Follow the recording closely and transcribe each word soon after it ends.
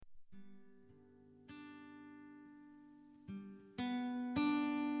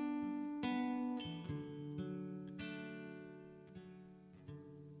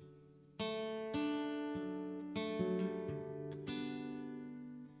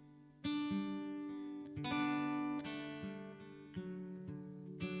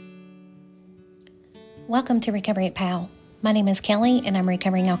Welcome to Recovery at POW. My name is Kelly, and I'm a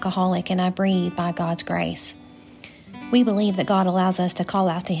recovering alcoholic, and I breathe by God's grace. We believe that God allows us to call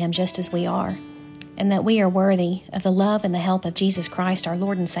out to Him just as we are, and that we are worthy of the love and the help of Jesus Christ, our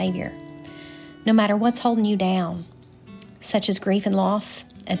Lord and Savior. No matter what's holding you down, such as grief and loss,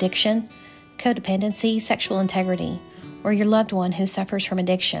 addiction, codependency, sexual integrity, or your loved one who suffers from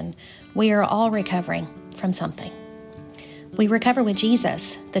addiction, we are all recovering from something. We recover with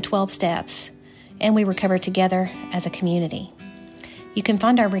Jesus, the 12 steps, and we recover together as a community. You can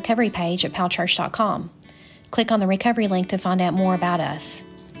find our recovery page at powchurch.com. Click on the recovery link to find out more about us.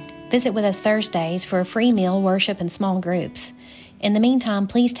 Visit with us Thursdays for a free meal, worship, and small groups. In the meantime,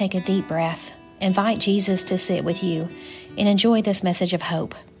 please take a deep breath, invite Jesus to sit with you, and enjoy this message of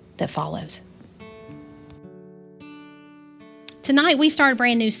hope that follows. Tonight we start a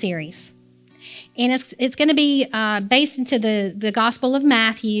brand new series. And it's going to be based into the Gospel of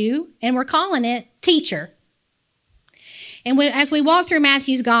Matthew, and we're calling it Teacher. And as we walk through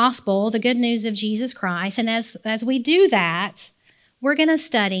Matthew's Gospel, the good news of Jesus Christ, and as we do that, we're going to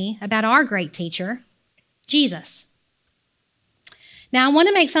study about our great teacher, Jesus. Now, I want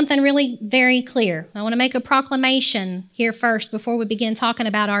to make something really very clear. I want to make a proclamation here first before we begin talking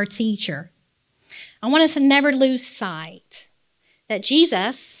about our teacher. I want us to never lose sight that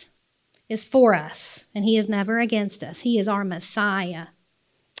Jesus is for us, and He is never against us. He is our Messiah.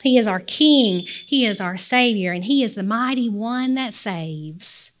 He is our King. He is our Savior, and He is the mighty one that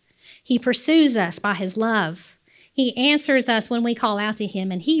saves. He pursues us by His love. He answers us when we call out to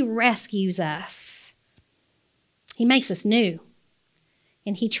Him, and He rescues us. He makes us new,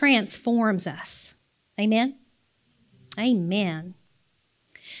 and He transforms us. Amen? Amen.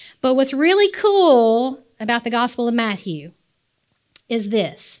 But what's really cool about the Gospel of Matthew is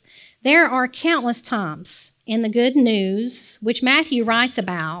this. There are countless times in the good news, which Matthew writes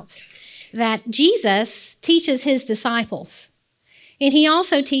about, that Jesus teaches His disciples. And He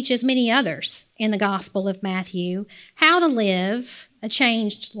also teaches many others in the Gospel of Matthew how to live a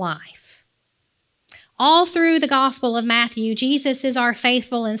changed life. All through the Gospel of Matthew, Jesus is our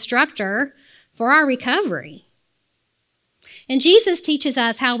faithful instructor for our recovery. And Jesus teaches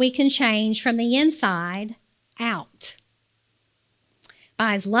us how we can change from the inside out.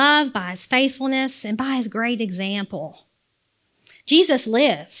 By His love, by His faithfulness, and by His great example. Jesus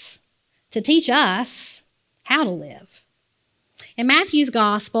lives to teach us how to live. And Matthew's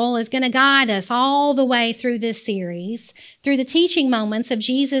Gospel is going to guide us all the way through this series, through the teaching moments of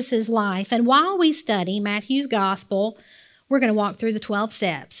Jesus' life. And while we study Matthew's Gospel, we're going to walk through the 12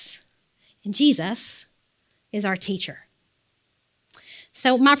 steps. And Jesus is our teacher.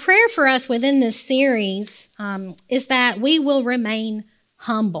 So my prayer for us within this series is that we will remain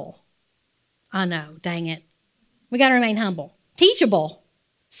humble. I know, dang it. We got to remain humble. Teachable,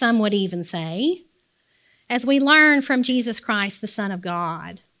 some would even say, as we learn from Jesus Christ, the Son of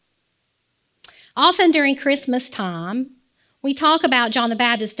God. Often during Christmas time, we talk about John the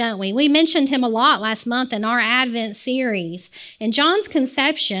Baptist, don't we? We mentioned him a lot last month in our Advent series. And John's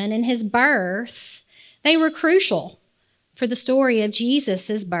conception and his birth, they were crucial for the story of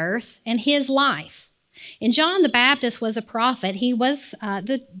Jesus' birth and his life. And John the Baptist was a prophet. He was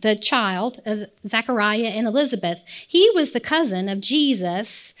the child of Zechariah and Elizabeth. He was the cousin of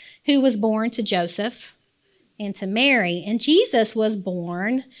Jesus, who was born to Joseph and to Mary. And Jesus was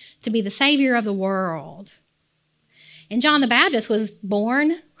born to be the Savior of the world. And John the Baptist was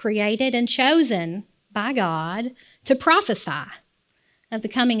born, created, and chosen by God to prophesy of the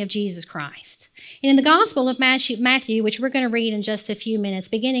coming of Jesus Christ. And in the Gospel of Matthew, which we're going to read in just a few minutes,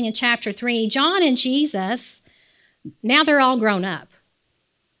 beginning in chapter 3, John and Jesus, now they're all grown up.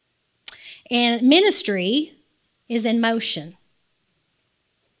 And ministry is in motion.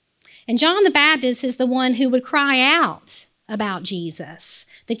 And John the Baptist is the one who would cry out about Jesus.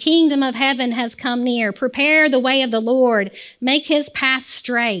 The kingdom of heaven has come near. Prepare the way of the Lord. Make His path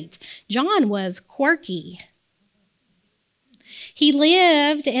straight. John was quirky. He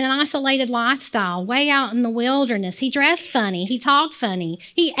lived in an isolated lifestyle, way out in the wilderness. He dressed funny. He talked funny.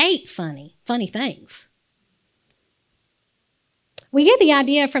 He ate funny things. We get the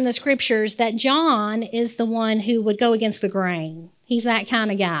idea from the scriptures that John is the one who would go against the grain. He's that kind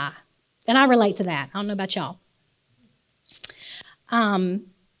of guy. And I relate to that. I don't know about y'all.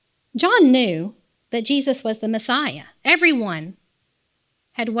 John knew that Jesus was the Messiah. Everyone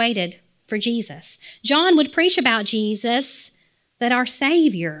had waited for Jesus. John would preach about Jesus, that our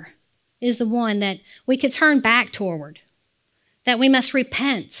Savior is the one that we could turn back toward, that we must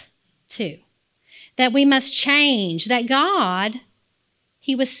repent to, that we must change, that God,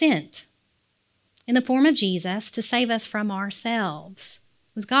 He was sent in the form of Jesus to save us from ourselves.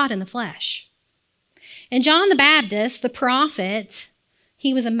 It was God in the flesh. And John the Baptist, the prophet,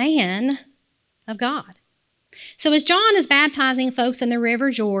 he was a man of God. So as John is baptizing folks in the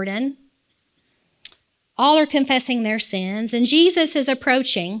River Jordan, all are confessing their sins, and Jesus is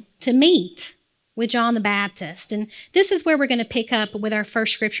approaching to meet with John the Baptist. And this is where we're going to pick up with our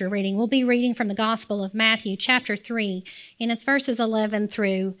first scripture reading. We'll be reading from the Gospel of Matthew, chapter 3, and it's verses 11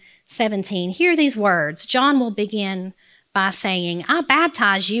 through 17. Hear these words. John will begin by saying, I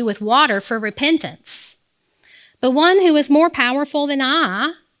baptize you with water for repentance, but one who is more powerful than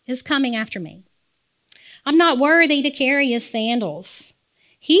I is coming after me. I'm not worthy to carry his sandals.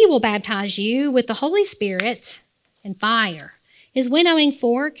 He will baptize you with the Holy Spirit and fire. His winnowing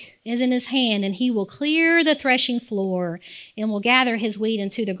fork is in his hand, and he will clear the threshing floor and will gather his wheat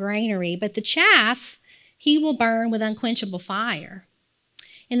into the granary. But the chaff he will burn with unquenchable fire.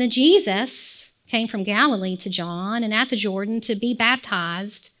 And then Jesus came from Galilee to John and at the Jordan to be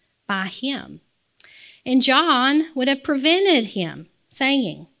baptized by him. And John would have prevented him,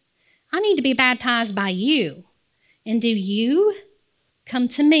 saying, I need to be baptized by you, and do you come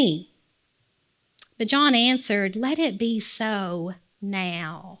to me? But John answered, let it be so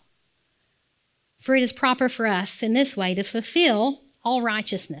now. For it is proper for us in this way to fulfill all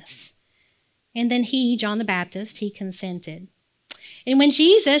righteousness. And then he, John the Baptist, he consented. And when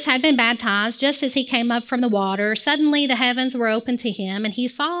Jesus had been baptized, just as he came up from the water, suddenly the heavens were opened to him, and he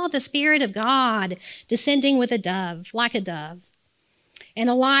saw the Spirit of God descending with a dove, like a dove, and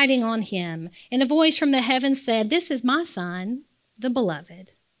alighting on him. And a voice from the heavens said, this is my Son, the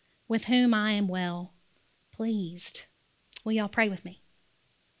beloved, with whom I am well pleased. Will y'all pray with me?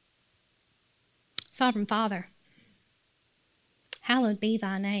 Sovereign Father, hallowed be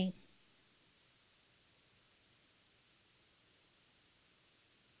thy name.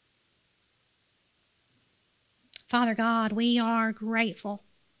 Father God, we are grateful.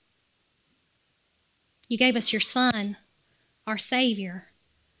 You gave us your Son, our Savior,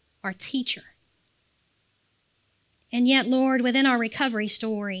 our teacher. And yet, Lord, within our recovery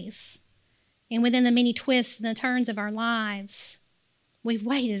stories and within the many twists and the turns of our lives, we've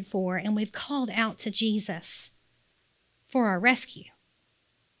waited for and we've called out to Jesus for our rescue.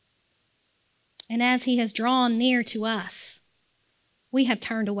 And as he has drawn near to us, we have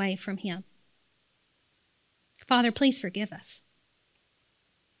turned away from him. Father, please forgive us.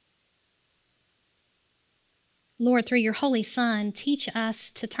 Lord, through your Holy Son, teach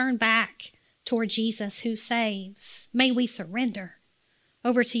us to turn back toward Jesus who saves. May we surrender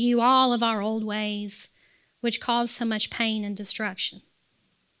over to you all of our old ways, which cause so much pain and destruction.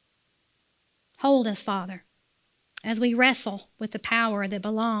 Hold us, Father, as we wrestle with the power that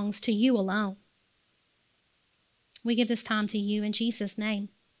belongs to you alone. We give this time to you in Jesus' name.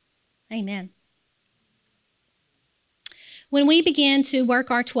 Amen. When we begin to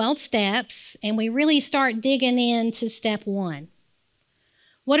work our 12 steps and we really start digging into step 1,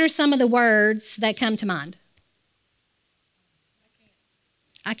 what are some of the words that come to mind?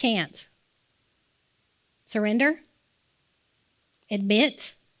 I can't. Surrender.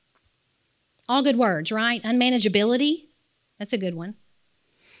 Admit. All good words, right? Unmanageability. That's a good one.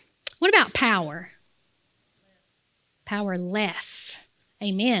 What about power? Powerless.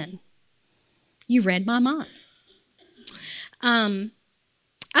 Amen. You read my mind.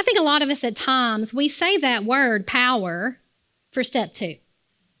 I think a lot of us at times, we say that word power for step 2.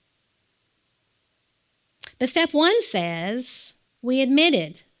 But step 1 says we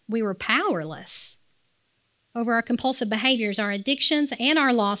admitted we were powerless over our compulsive behaviors, our addictions, and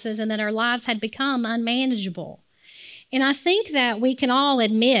our losses, and that our lives had become unmanageable. And I think that we can all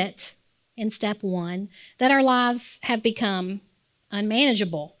admit in step 1 that our lives have become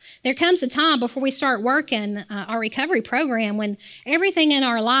unmanageable. There comes a time before we start working our recovery program when everything in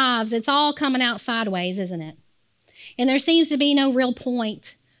our lives, it's all coming out sideways, isn't it? And there seems to be no real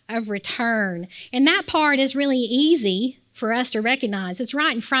point of return. And that part is really easy for us to recognize. It's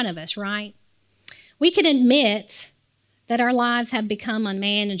right in front of us, right? We can admit that our lives have become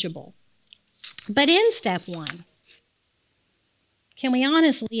unmanageable. But in step 1, can we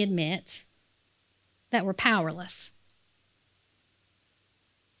honestly admit that we're powerless?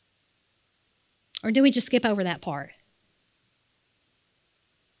 Or do we just skip over that part?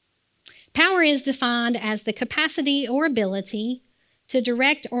 Power is defined as the capacity or ability to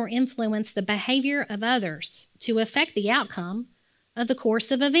direct or influence the behavior of others to affect the outcome of the course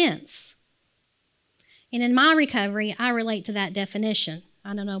of events. And in my recovery, I relate to that definition.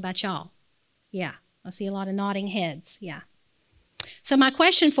 I don't know about y'all. Yeah, I see a lot of nodding heads. Yeah. So my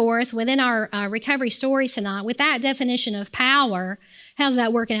question for us within our recovery stories tonight, with that definition of power, how's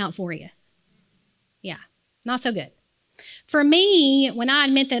that working out for you? Yeah, not so good. For me, when I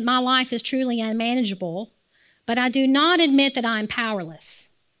admit that my life is truly unmanageable, but I do not admit that I'm powerless,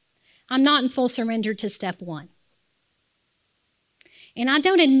 I'm not in full surrender to step one. And I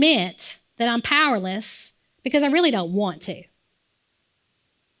don't admit that I'm powerless because I really don't want to.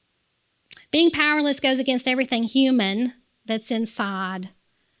 Being powerless goes against everything human that's inside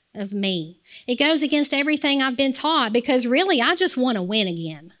of me. It goes against everything I've been taught because really I just want to win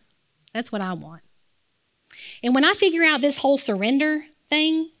again. That's what I want. And when I figure out this whole surrender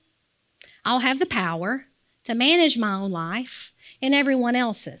thing, I'll have the power to manage my own life and everyone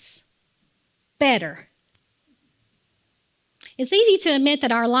else's better. It's easy to admit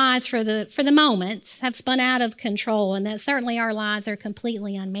that our lives for the moment have spun out of control and that certainly our lives are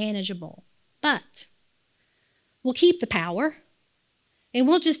completely unmanageable. But we'll keep the power and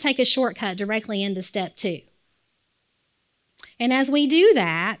we'll just take a shortcut directly into step two. And as we do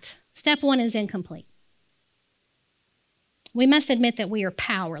that, step one is incomplete. We must admit that we are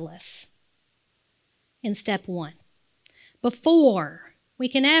powerless in step one before we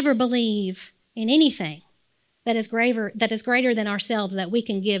can ever believe in anything that is greater than ourselves that we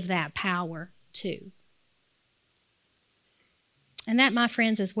can give that power to. And that, my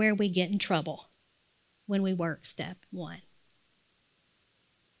friends, is where we get in trouble when we work step one.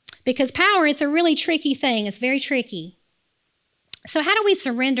 Because power, it's a really tricky thing. It's very tricky. So how do we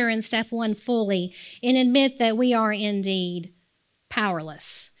surrender in step one fully and admit that we are indeed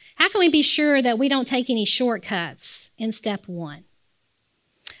powerless? How can we be sure that we don't take any shortcuts in step one?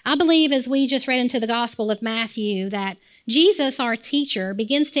 I believe, as we just read into the Gospel of Matthew, that Jesus, our teacher,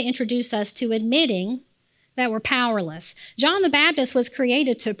 begins to introduce us to admitting that we're powerless. John the Baptist was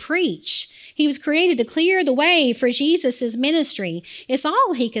created to preach. He was created to clear the way for Jesus' ministry. It's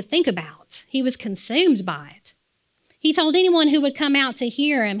all he could think about. He was consumed by it. He told anyone who would come out to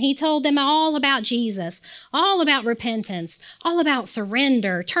hear him, he told them all about Jesus, all about repentance, all about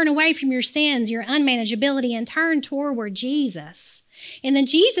surrender. Turn away from your sins, your unmanageability, and turn toward Jesus. And then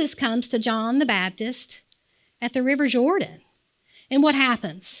Jesus comes to John the Baptist at the River Jordan. And what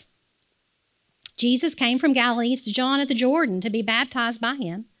happens? Jesus came from Galilee to John at the Jordan to be baptized by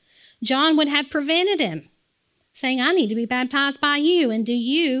him. John would have prevented him, saying, I need to be baptized by you, and do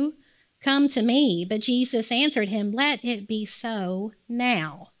you come to me? But Jesus answered him, let it be so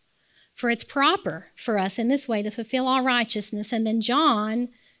now, for it's proper for us in this way to fulfill all righteousness. And then John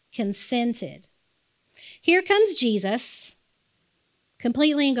consented. Here comes Jesus,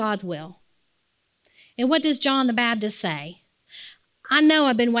 completely in God's will. And what does John the Baptist say? I know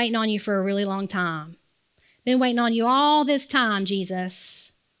I've been waiting on you for a really long time. Been waiting on you all this time,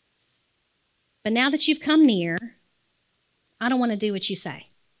 Jesus. But now that you've come near, I don't want to do what you say.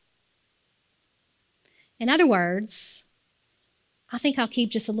 In other words, I think I'll keep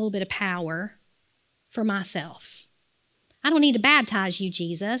just a little bit of power for myself. I don't need to baptize you,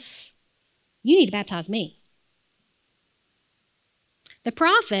 Jesus. You need to baptize me. The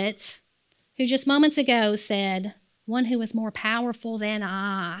prophet, who just moments ago said, one who is more powerful than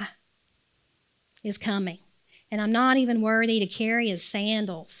I is coming, and I'm not even worthy to carry his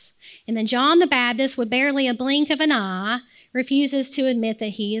sandals. And then John the Baptist, with barely a blink of an eye, refuses to admit that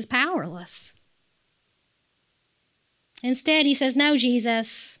he is powerless. Instead, he says, no,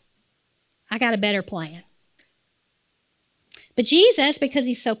 Jesus, I got a better plan. But Jesus, because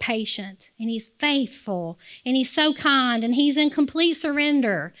he's so patient and he's faithful and he's so kind and he's in complete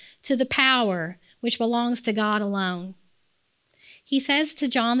surrender to the power which belongs to God alone, he says to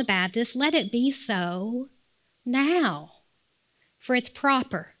John the Baptist, let it be so now, for it's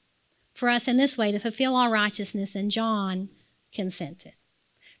proper for us in this way to fulfill all righteousness. And John consented.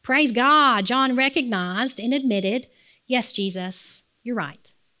 Praise God, John recognized and admitted, yes, Jesus, you're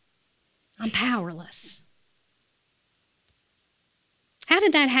right. I'm powerless. How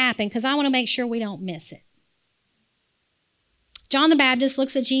did that happen? Because I want to make sure we don't miss it. John the Baptist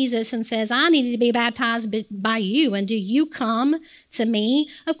looks at Jesus and says, I needed to be baptized by you, and do you come to me?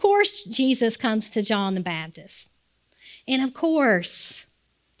 Of course, Jesus comes to John the Baptist. And of course,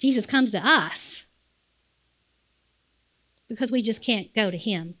 Jesus comes to us because we just can't go to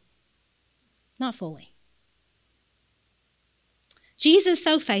him. Not fully. Jesus,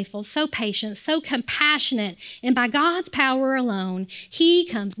 so faithful, so patient, so compassionate, and by God's power alone, he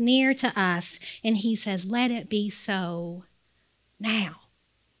comes near to us and he says, let it be so now.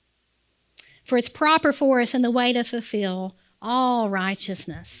 For it's proper for us in the way to fulfill all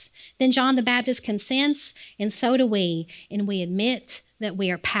righteousness. Then John the Baptist consents, and so do we, and we admit that we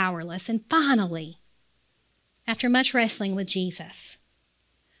are powerless. And finally, after much wrestling with Jesus,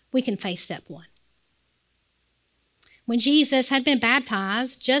 we can face step one. When Jesus had been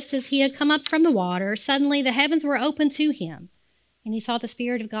baptized, just as he had come up from the water, suddenly the heavens were opened to him, and he saw the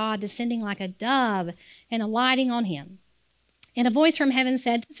Spirit of God descending like a dove and alighting on him. And a voice from heaven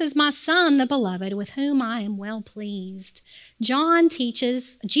said, "This is my Son, the beloved, with whom I am well pleased."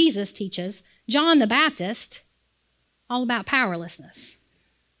 Jesus teaches John the Baptist all about powerlessness.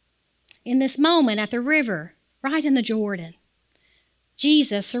 In this moment at the river, right in the Jordan,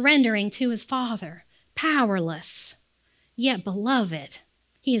 Jesus surrendering to his Father, powerless, yet beloved.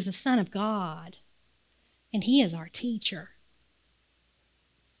 He is the Son of God, and he is our teacher.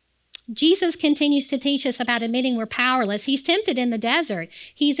 Jesus continues to teach us about admitting we're powerless. He's tempted in the desert.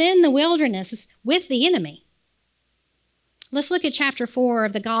 He's in the wilderness with the enemy. Let's look at chapter 4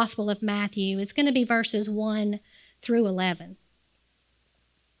 of the Gospel of Matthew. It's going to be verses 1 through 11.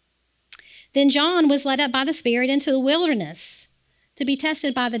 Then John was led up by the Spirit into the wilderness to be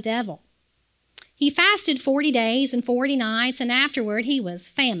tested by the devil. He fasted 40 days and 40 nights, and afterward he was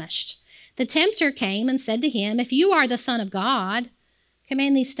famished. The tempter came and said to him, "If you are the Son of God,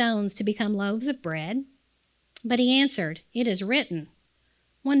 command these stones to become loaves of bread." But he answered, "It is written,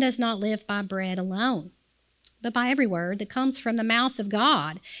 one does not live by bread alone, but by every word that comes from the mouth of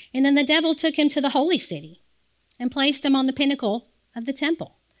God." And then the devil took him to the holy city and placed him on the pinnacle of the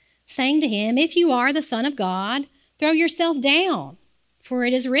temple, saying to him, "If you are the Son of God, throw yourself down, for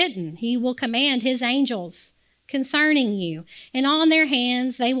it is written, he will command his angels concerning you, and on their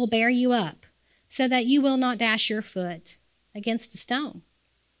hands they will bear you up, so that you will not dash your foot against a stone."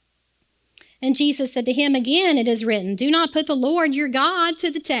 And Jesus said to him again, "It is written, do not put the Lord your God to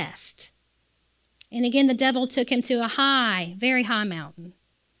the test." And again the devil took him to a high, very high mountain,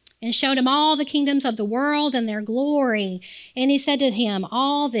 and showed him all the kingdoms of the world and their glory. And he said to him,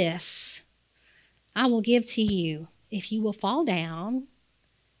 "All this I will give to you if you will fall down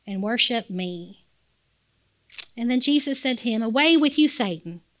and worship me." And then Jesus said to him, "Away with you,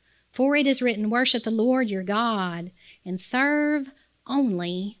 Satan, for it is written, worship the Lord your God and serve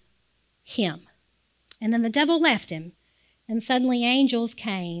only him." And then the devil left him, and suddenly angels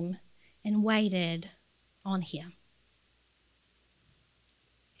came and waited on him.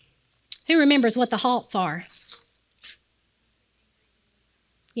 Who remembers what the halts are?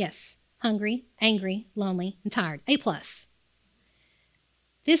 Yes, hungry, angry, lonely, and tired. A+.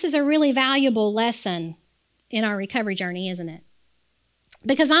 This is a really valuable lesson in our recovery journey, isn't it?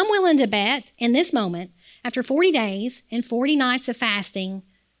 Because I'm willing to bet in this moment, after 40 days and 40 nights of fasting,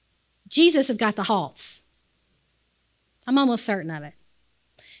 Jesus has got the halts. I'm almost certain of it.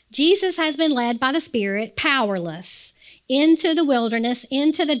 Jesus has been led by the Spirit, powerless, into the wilderness,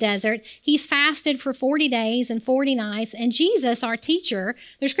 into the desert. He's fasted for 40 days and 40 nights, and Jesus, our teacher,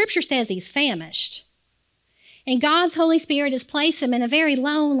 the scripture says he's famished. And God's Holy Spirit has placed him in a very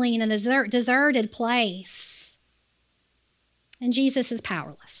lonely and a deserted place. And Jesus is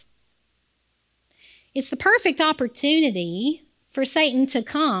powerless. It's the perfect opportunity for Satan to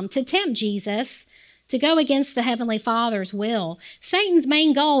come, to tempt Jesus, to go against the Heavenly Father's will. Satan's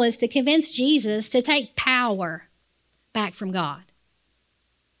main goal is to convince Jesus to take power back from God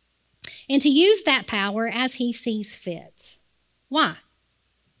and to use that power as he sees fit. Why?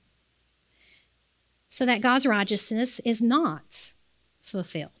 So that God's righteousness is not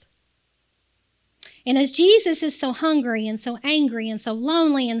fulfilled. And as Jesus is so hungry and so angry and so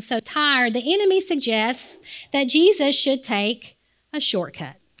lonely and so tired, the enemy suggests that Jesus should take a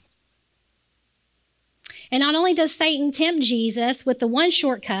shortcut. And not only does Satan tempt Jesus with the one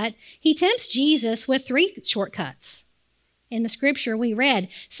shortcut, he tempts Jesus with 3 shortcuts. In the scripture we read,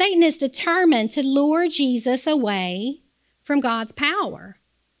 Satan is determined to lure Jesus away from God's power.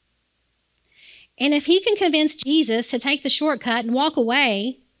 And if he can convince Jesus to take the shortcut and walk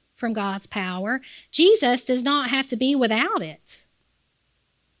away from God's power, Jesus does not have to be without it.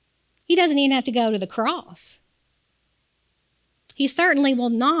 He doesn't even have to go to the cross. He certainly will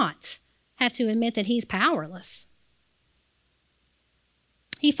not have to admit that he's powerless.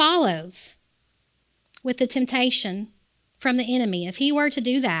 He follows with the temptation from the enemy. If he were to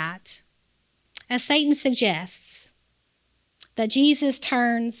do that, as Satan suggests, that Jesus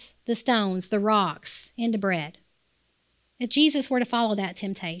turns the stones, the rocks, into bread. If Jesus were to follow that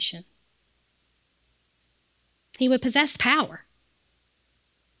temptation, he would possess power.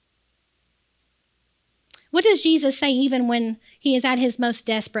 What does Jesus say even when he is at his most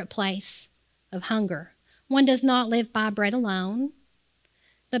desperate place of hunger? One does not live by bread alone,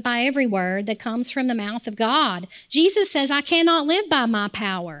 but by every word that comes from the mouth of God. Jesus says, I cannot live by my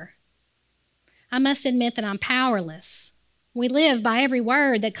power. I must admit that I'm powerless. We live by every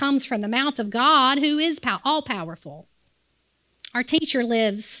word that comes from the mouth of God, who is all-powerful. Our teacher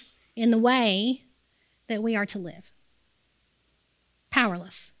lives in the way that we are to live.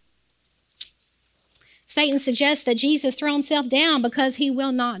 Powerless. Satan suggests that Jesus throw himself down because he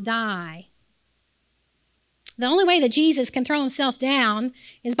will not die. The only way that Jesus can throw himself down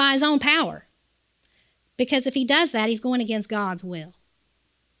is by his own power. Because if he does that, he's going against God's will.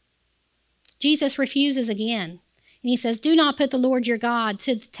 Jesus refuses again. And he says, do not put the Lord your God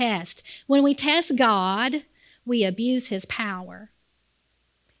to the test. When we test God, we abuse his power.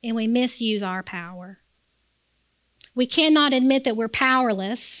 And we misuse our power. We cannot admit that we're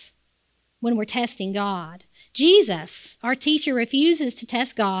powerless when we're testing God. Jesus, our teacher, refuses to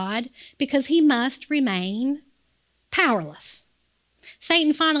test God because he must remain powerless.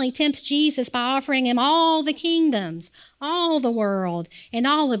 Satan finally tempts Jesus by offering him all the kingdoms, all the world, and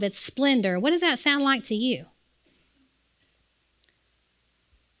all of its splendor. What does that sound like to you?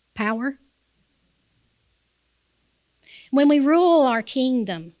 Power? When we rule our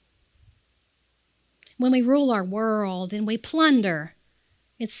kingdom, when we rule our world and we plunder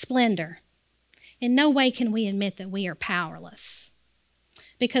its splendor, in no way can we admit that we are powerless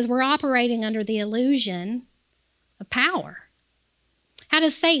because we're operating under the illusion of power. How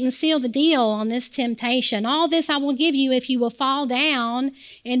does Satan seal the deal on this temptation? All this I will give you if you will fall down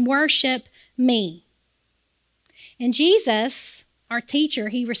and worship me. And Jesus, our teacher,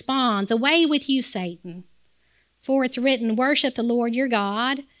 he responds, away with you, Satan. For it's written, worship the Lord your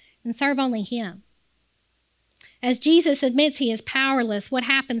God and serve only him. As Jesus admits he is powerless, what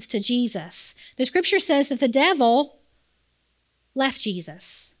happens to Jesus? The scripture says that the devil left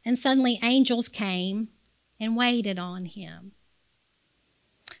Jesus, and suddenly angels came and waited on him.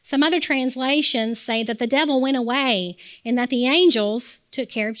 Some other translations say that the devil went away and that the angels took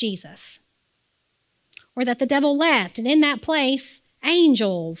care of Jesus. Or that the devil left, and in that place,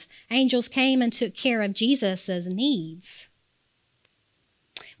 angels came and took care of Jesus' needs.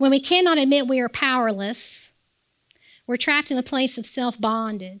 When we cannot admit we are powerless, we're trapped in a place of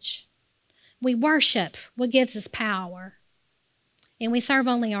self-bondage. We worship what gives us power, and we serve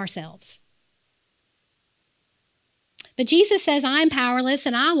only ourselves. But Jesus says, I'm powerless,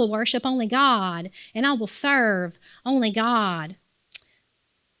 and I will worship only God, and I will serve only God.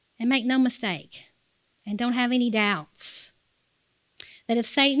 And make no mistake, and don't have any doubts, that if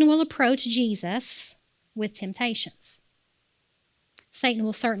Satan will approach Jesus with temptations, Satan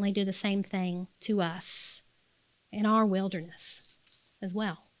will certainly do the same thing to us in our wilderness as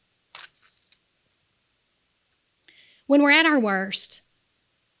well. When we're at our worst,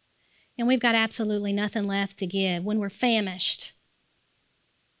 and we've got absolutely nothing left to give, when we're famished,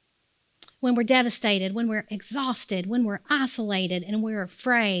 when we're devastated, when we're exhausted, when we're isolated and we're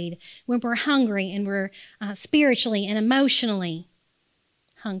afraid, when we're hungry and we're spiritually and emotionally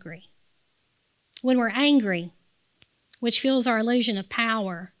hungry, when we're angry, which fuels our illusion of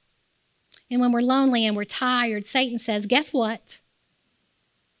power, and when we're lonely and we're tired, Satan says, guess what?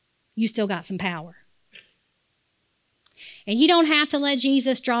 You still got some power. And you don't have to let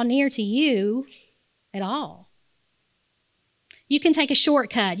Jesus draw near to you at all. You can take a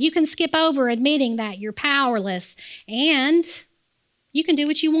shortcut. You can skip over admitting that you're powerless, and you can do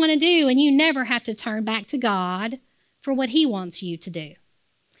what you want to do, and you never have to turn back to God for what he wants you to do.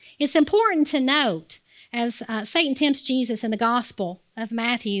 It's important to note, as Satan tempts Jesus in the Gospel of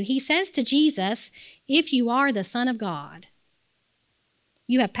Matthew, he says to Jesus, if you are the Son of God,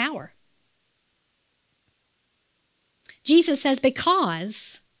 you have power. Jesus says,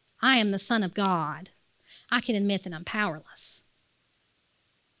 because I am the Son of God, I can admit that I'm powerless.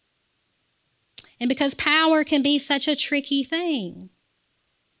 And because power can be such a tricky thing,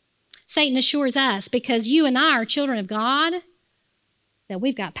 Satan assures us, because you and I are children of God, that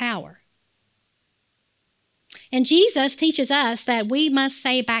we've got power. And Jesus teaches us that we must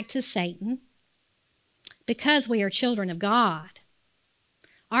say back to Satan, because we are children of God,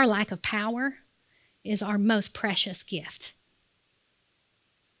 our lack of power is our most precious gift.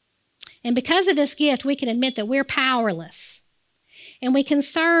 And because of this gift, we can admit that we're powerless, and we can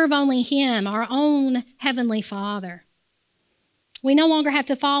serve only him, our own heavenly Father. We no longer have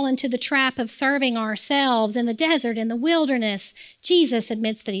to fall into the trap of serving ourselves in the desert, in the wilderness. Jesus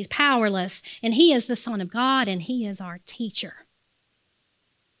admits that he's powerless, and he is the Son of God, and he is our teacher.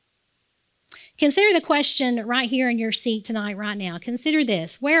 Consider the question right here in your seat tonight, right now. Consider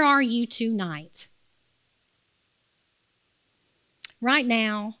this. Where are you tonight? Right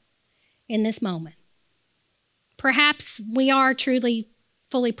now, in this moment. Perhaps we are truly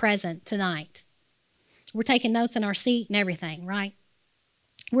fully present tonight. We're taking notes in our seat and everything, right?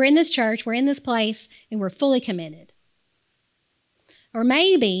 We're in this church, we're in this place, and we're fully committed. Or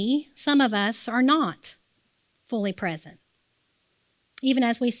maybe some of us are not fully present, even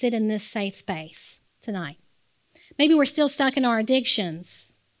as we sit in this safe space tonight. Maybe we're still stuck in our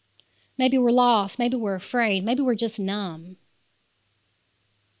addictions. Maybe we're lost. Maybe we're afraid. Maybe we're just numb.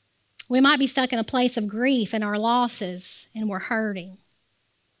 We might be stuck in a place of grief in our losses and we're hurting.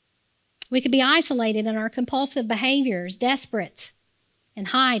 We could be isolated in our compulsive behaviors, desperate and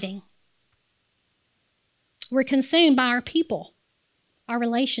hiding. We're consumed by our people, our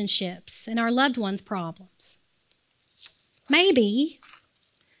relationships, and our loved ones' problems. Maybe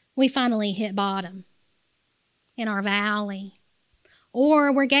we finally hit bottom in our valley,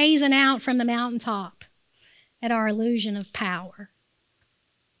 or we're gazing out from the mountaintop at our illusion of power.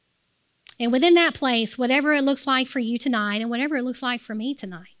 And within that place, whatever it looks like for you tonight and whatever it looks like for me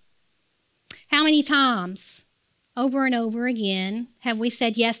tonight, how many times over and over again have we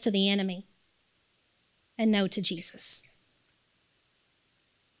said yes to the enemy and no to Jesus?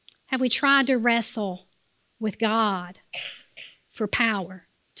 Have we tried to wrestle with God for power,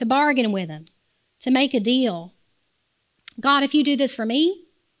 to bargain with him, to make a deal? God, if you do this for me,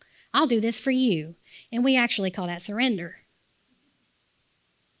 I'll do this for you. And we actually call that surrender.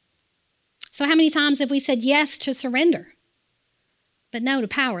 So how many times have we said yes to surrender, but no to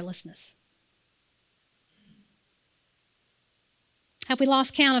powerlessness? Have we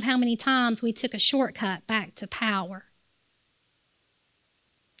lost count of how many times we took a shortcut back to power?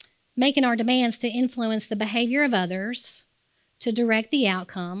 Making our demands to influence the behavior of others, to direct the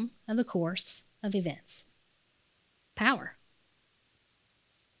outcome of the course of events. Power.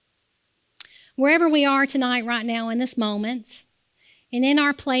 Wherever we are tonight, right now, in this moment, and in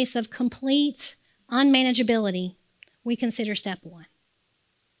our place of complete unmanageability, we consider step one.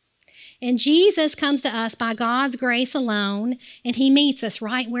 And Jesus comes to us by God's grace alone, and he meets us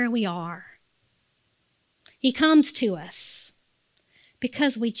right where we are. He comes to us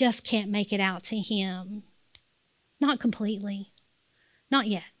because we just can't make it out to him. Not completely. Not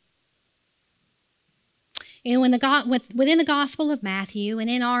yet. And within the Gospel of Matthew and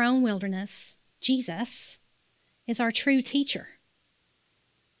in our own wilderness, Jesus is our true teacher.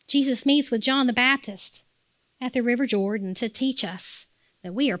 Jesus meets with John the Baptist at the River Jordan to teach us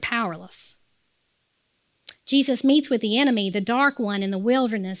that we are powerless. Jesus meets with the enemy, the dark one in the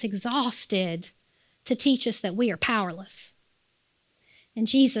wilderness, exhausted, to teach us that we are powerless. And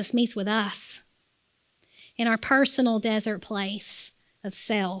Jesus meets with us in our personal desert place of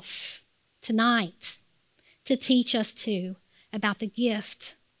self tonight to teach us too about the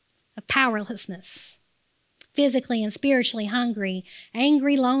gift of powerlessness. Physically and spiritually hungry,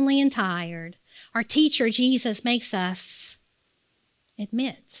 angry, lonely, and tired. Our teacher, Jesus, makes us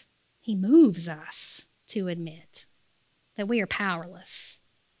admit. He moves us to admit that we are powerless.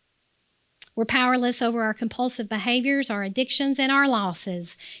 We're powerless over our compulsive behaviors, our addictions, and our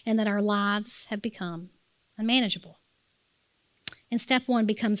losses, and that our lives have become unmanageable. And step one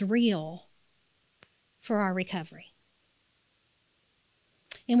becomes real for our recovery.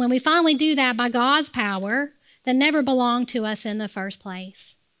 And when we finally do that by God's power that never belonged to us in the first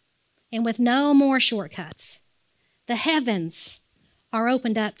place, and with no more shortcuts, the heavens are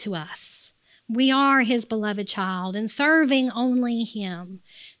opened up to us. We are his beloved child, and serving only him,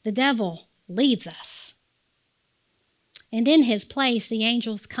 the devil leaves us. And in his place, the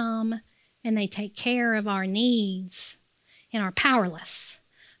angels come and they take care of our needs and our powerlessness.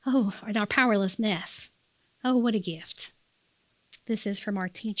 Oh, what a gift. This is from our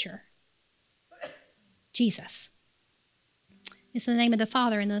teacher, Jesus. It's in the name of the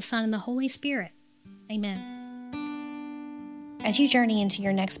Father, and the Son, and the Holy Spirit. Amen. As you journey into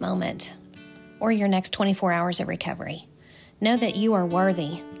your next moment or your next 24 hours of recovery, know that you are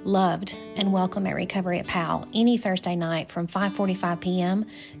worthy, loved, and welcome at Recovery at PAL any Thursday night from 5:45 p.m.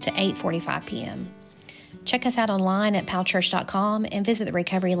 to 8:45 p.m. Check us out online at palchurch.com and visit the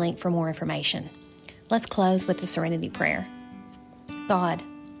recovery link for more information. Let's close with the Serenity Prayer. God,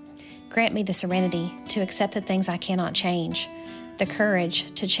 grant me the serenity to accept the things I cannot change, the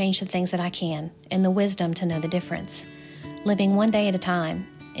courage to change the things that I can, and the wisdom to know the difference. Living one day at a time,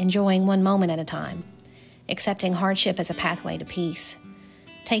 enjoying one moment at a time, accepting hardship as a pathway to peace,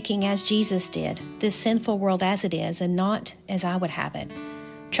 taking as Jesus did this sinful world as it is and not as I would have it,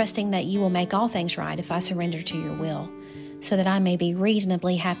 trusting that you will make all things right if I surrender to your will, so that I may be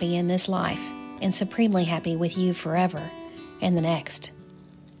reasonably happy in this life and supremely happy with you forever and the next.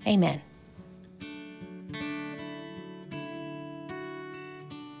 Amen.